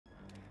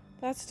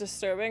That's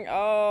disturbing.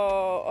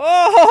 Oh.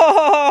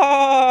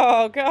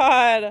 Oh,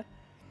 God.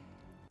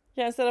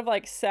 Yeah, instead of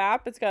like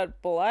sap, it's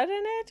got blood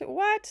in it?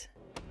 What?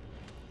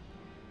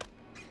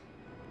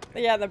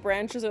 Yeah, the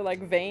branches are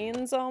like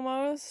veins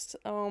almost.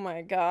 Oh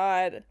my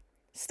God.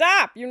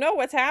 Stop! You know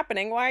what's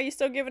happening. Why are you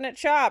still giving it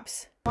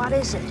chops? What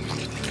is it?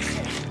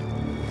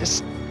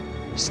 Just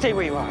stay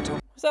where you are.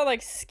 Don't... Was that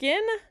like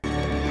skin?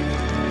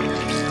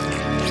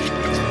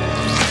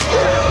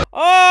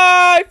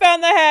 Oh, he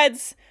found the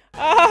heads.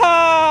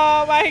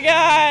 Oh my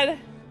God.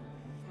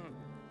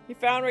 He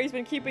found where he's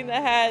been keeping the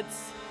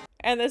heads.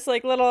 And this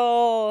like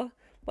little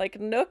like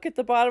nook at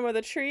the bottom of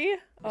the tree.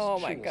 Oh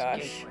my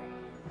gosh.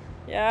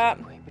 Yeah.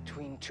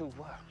 Between two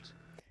worlds.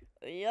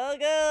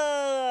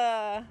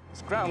 Yoga.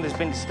 This ground has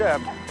been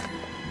disturbed.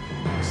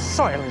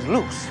 Soil is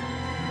loose.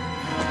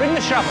 Bring the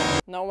shovel.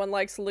 No one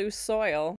likes loose soil.